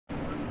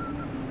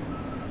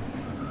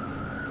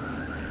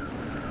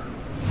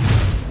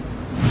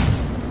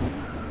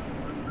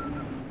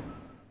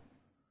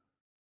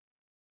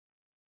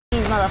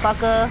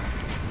motherfucker.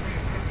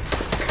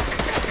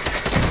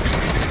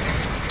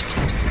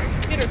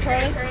 Get her,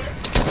 Carly.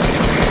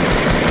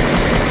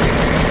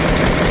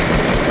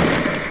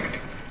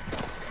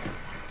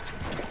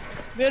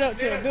 Build up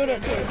to her, build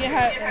up to her. Get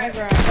high on the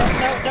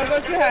ground. Don't go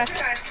too high.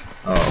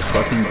 Oh,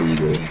 fucking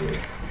beagle.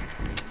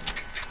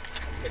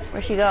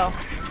 Where'd she go?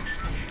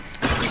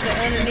 She's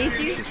underneath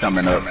you? She's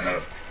coming up.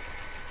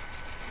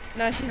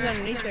 No, she's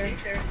underneath her.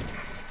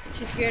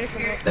 She's scared to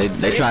come up.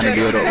 They trying to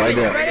build up right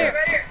there. Right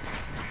there.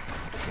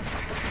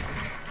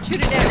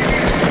 Shoot it down.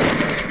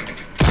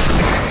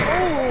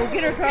 Oh,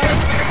 get her, Carly.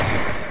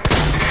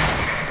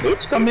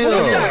 Bitch, come here. One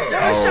more shot.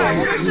 One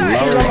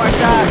more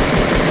shot.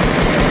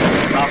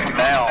 Knock him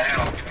down.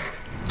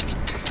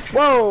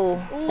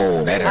 Whoa.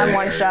 Oh, that hurt. I'm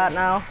one shot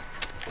now.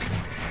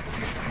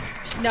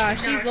 Nah,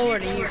 she's lower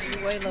than you. She's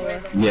way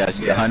lower. Yeah,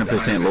 she's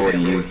 100% lower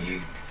than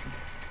you.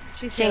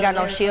 She ain't got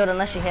no shield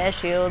unless she has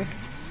shield.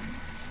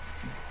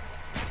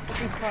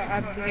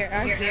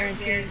 I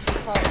guarantee you she's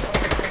probably.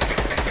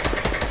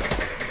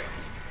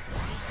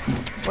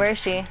 Where is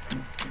she?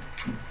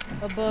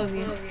 Above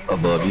you.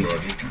 Above you.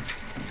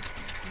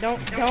 Don't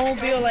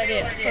build like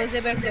that. Close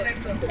that back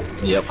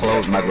up. Yep,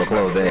 close. Might as well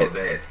close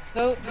that.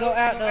 Go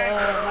out the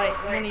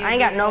like one of your. I ain't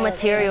got no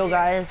material,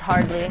 guys.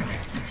 Hardly.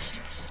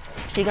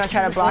 She gonna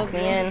try to block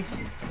me in.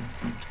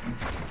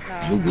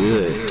 Nah, You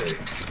good.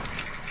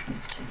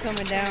 she's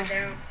coming down.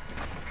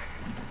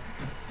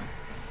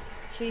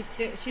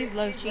 She's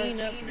low. She ain't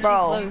up. She's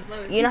Bro, low.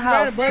 you know She's how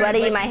right above sweaty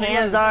you, but my she's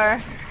hands low.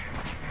 are?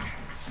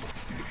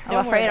 Don't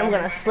I'm afraid worry I'm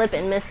about gonna slip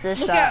and miss this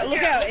Look shot. out!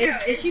 Look out!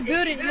 Is she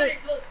building? Look.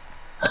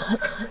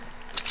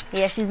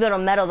 Yeah, she's built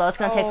on metal though. It's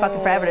gonna take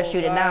fucking forever to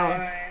shoot it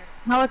down.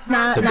 No, it's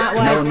not. Not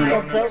why it's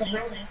still building.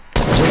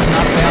 Just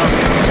knock down.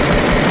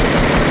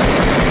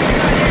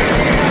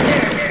 She's not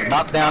there.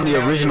 Knock down the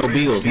original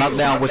builds. Knock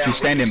down what you're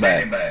standing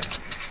by.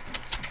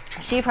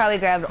 She probably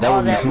grabbed That all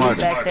would be that loot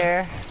smarter. back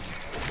there.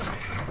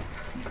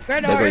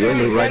 Grab the There go your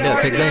loot RPG. right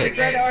there. Take that.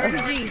 Grab the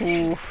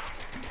RPG. Oof.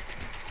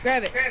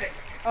 Grab it.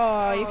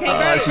 Oh, you can't Oh,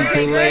 grab it. she's You too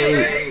can't grab late.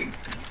 it.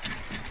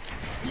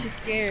 She's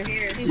scared.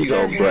 She's You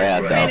go nervous.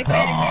 grab She's that panicking.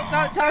 bomb.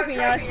 Stop talking,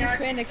 y'all. She's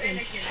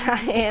panicking. I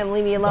am.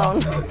 Leave me alone.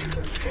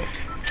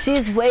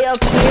 She's way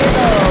up here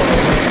though.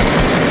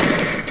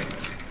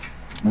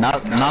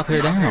 Knock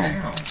her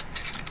down.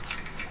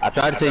 I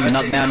tried to tell you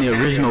knock down the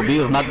original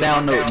builds. Knock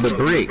down the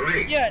brick.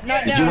 Yeah,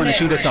 not If down you want to that.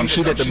 shoot at something,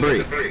 shoot at the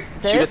brick.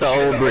 This? Shoot at the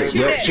old brick. Shoot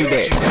Yep, that. shoot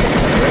that.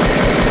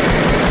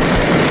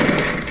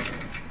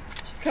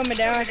 She's coming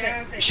down. I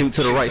think. Shoot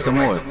to the right some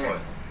more.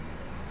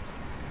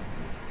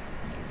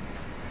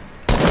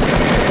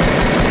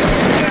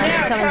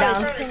 Coming down.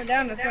 She's coming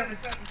down to something.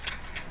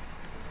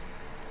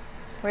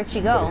 Where'd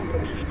she go?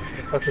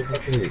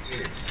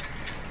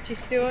 She's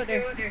still up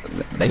there.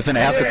 They finna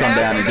have to come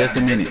down in just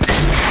a minute.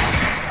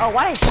 Oh,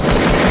 why did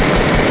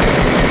she?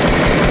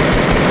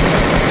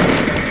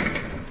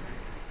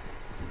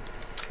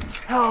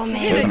 Oh She's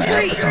man. in They're a gonna have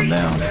tree. to come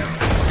down.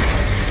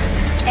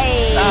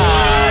 Hey.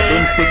 Ah,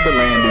 didn't stick the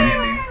landing.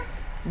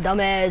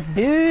 Dumbass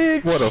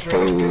bitch. What a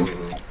fool.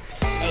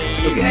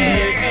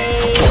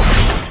 Hey.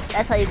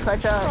 That's how you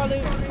clutch up.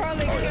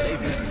 Carly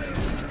killed me.